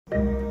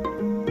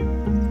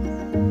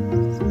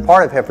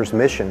Part of Heifer's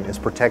mission is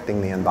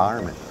protecting the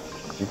environment.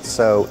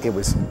 So it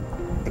was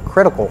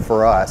critical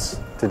for us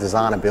to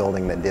design a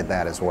building that did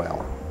that as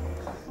well.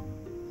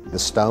 The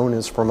stone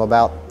is from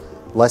about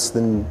less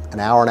than an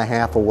hour and a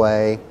half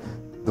away.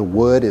 The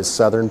wood is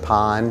southern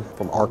pine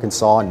from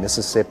Arkansas and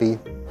Mississippi.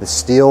 The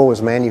steel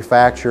was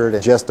manufactured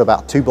just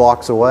about 2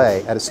 blocks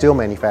away at a steel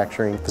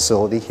manufacturing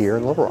facility here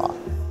in Little Rock.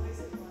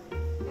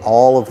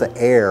 All of the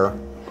air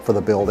for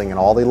the building and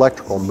all the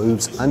electrical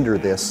moves under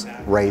this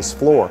raised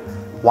floor.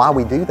 Why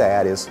we do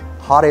that is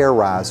hot air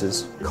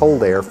rises,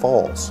 cold air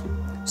falls.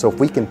 So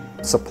if we can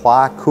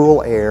supply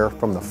cool air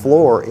from the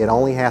floor, it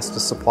only has to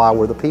supply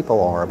where the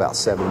people are, about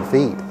 7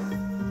 feet.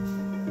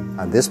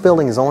 This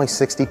building is only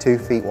 62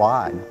 feet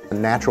wide. The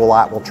natural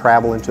light will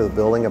travel into the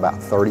building about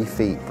 30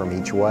 feet from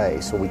each way,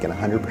 so we can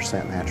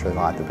 100% naturally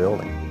light the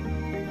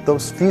building.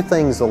 Those few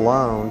things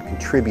alone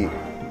contribute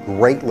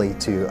greatly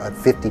to a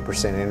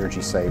 50%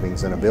 energy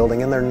savings in a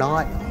building, and they're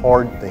not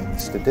hard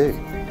things to do.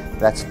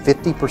 That's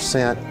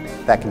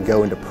 50% that can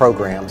go into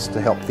programs to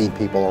help feed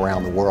people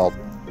around the world.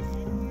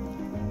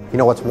 You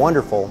know what's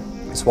wonderful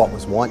is what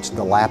was once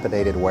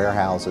dilapidated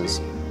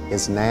warehouses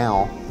is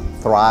now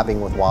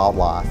thriving with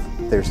wildlife.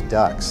 There's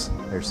ducks,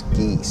 there's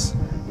geese,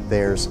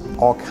 there's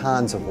all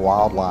kinds of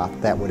wildlife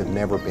that would have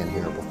never been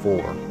here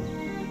before.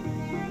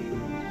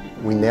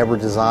 We never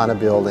design a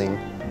building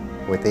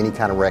with any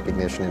kind of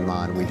recognition in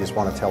mind. We just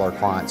want to tell our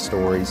clients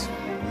stories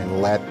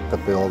and let the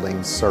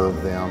buildings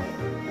serve them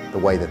the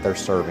way that they're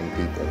serving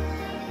people.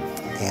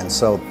 And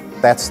so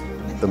that's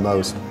the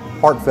most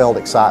heartfelt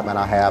excitement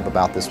I have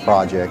about this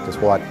project, is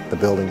what the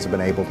buildings have been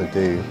able to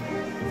do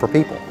for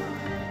people.